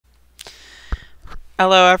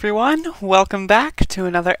Hello everyone, welcome back to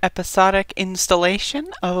another episodic installation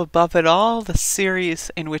of Above It All, the series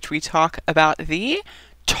in which we talk about the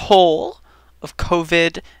toll of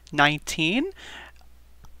COVID-19.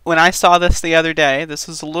 When I saw this the other day, this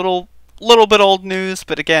was a little bit old news,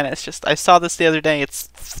 but again, it's just, I saw this the other day, it's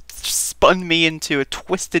spun me into a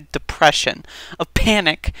twisted depression of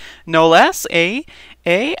panic, no less. I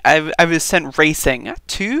was sent racing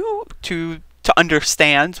to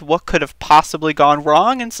understand what could have possibly gone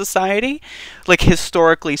wrong in society, like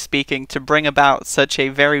historically speaking, to bring about such a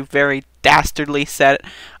very, very dastardly set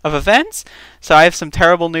of events. So I have some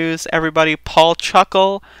terrible news, everybody. Paul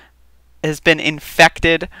Chuckle has been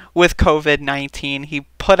infected with COVID-19. He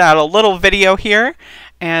put out a little video here,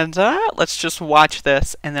 and let's just watch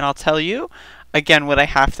this, and then I'll tell you again what I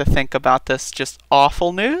have to think about this just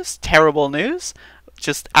awful news, terrible news,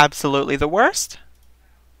 just absolutely the worst.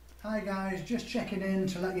 Hi guys, just checking in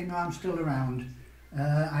to let you know I'm still around.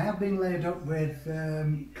 I have been laid up with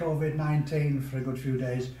COVID-19 for a good few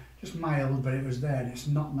days. Just mild, but it was there. It's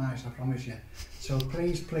not nice, I promise you. So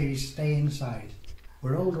please stay inside.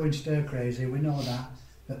 We're all going stir crazy, we know that.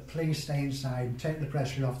 But please stay inside and take the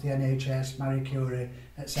pressure off the NHS, Marie Curie,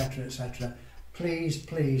 etc, etc. Please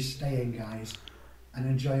stay in, guys, and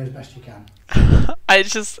enjoy as best you can.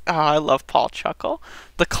 I love Paul Chuckle,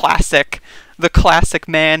 the classic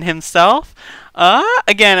man himself.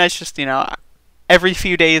 Again, it's just, every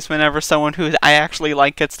few days whenever someone who I actually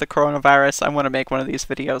like gets the coronavirus, I want to make one of these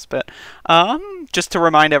videos. But just to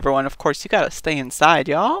remind everyone, of course, you gotta stay inside,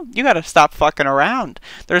 y'all. You gotta stop fucking around.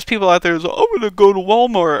 There's people out there who's like, I'm gonna go to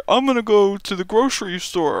Walmart, I'm gonna go to the grocery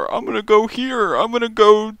store, I'm gonna go here, I'm gonna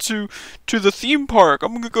go to the theme park,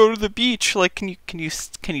 I'm gonna go to the beach. Like, can you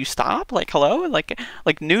stop? Like, hello? Like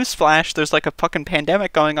newsflash, there's like a fucking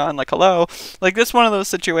pandemic going on. Like, hello? Like, this is one of those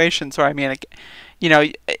situations where, I mean,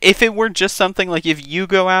 if it were just something like if you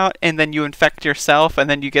go out and then you infect yourself and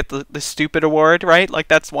then you get the stupid award, right? Like,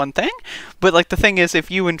 that's one thing. But, like, the thing is, if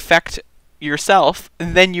you infect yourself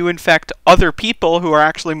and then you infect other people who are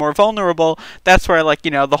actually more vulnerable, that's where, like,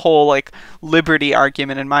 the whole, like, liberty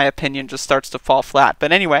argument, in my opinion, just starts to fall flat.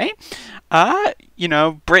 But anyway,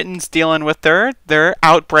 Britain's dealing with their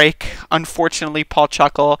outbreak. Unfortunately, Paul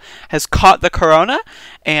Chuckle has caught the corona,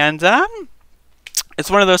 and it's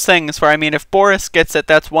one of those things where, I mean, if Boris gets it,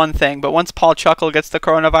 that's one thing, but once Paul Chuckle gets the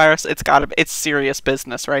coronavirus, it's serious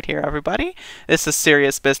business right here, everybody. This is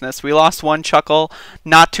serious business. We lost one Chuckle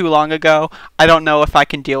not too long ago. I don't know if I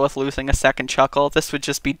can deal with losing a second Chuckle. This would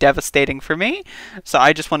just be devastating for me. So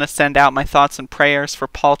I just want to send out my thoughts and prayers for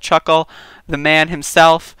Paul Chuckle, the man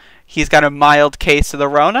himself. He's got a mild case of the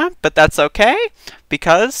Rona, but that's okay,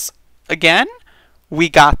 because, again, we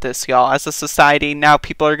got this, y'all. As a society, now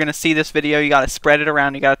people are going to see this video. You got to spread it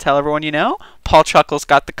around. You got to tell everyone you know. Paul Chuckle's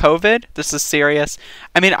got the COVID. This is serious.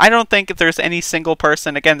 I mean, I don't think if there's any single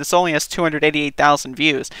person, again, this only has 288,000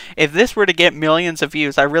 views. If this were to get millions of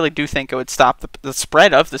views, I really do think it would stop the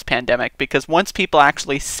spread of this pandemic, because once people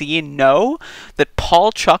actually see and know that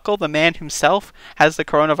Paul Chuckle, the man himself, has the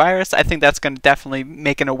coronavirus, I think that's going to definitely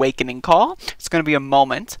make an awakening call. It's going to be a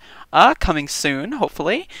moment coming soon,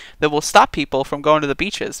 hopefully, that will stop people from going to the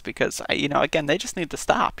beaches, because, again, they just need to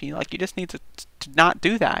stop. You just need to not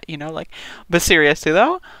do that, But seriously,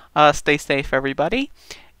 though, stay safe, everybody,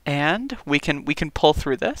 and we can pull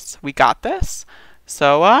through this. We got this.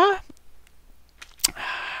 So,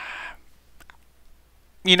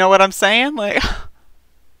 you know what I'm saying? Like,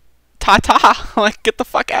 ta-ta, like, get the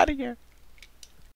fuck out of here.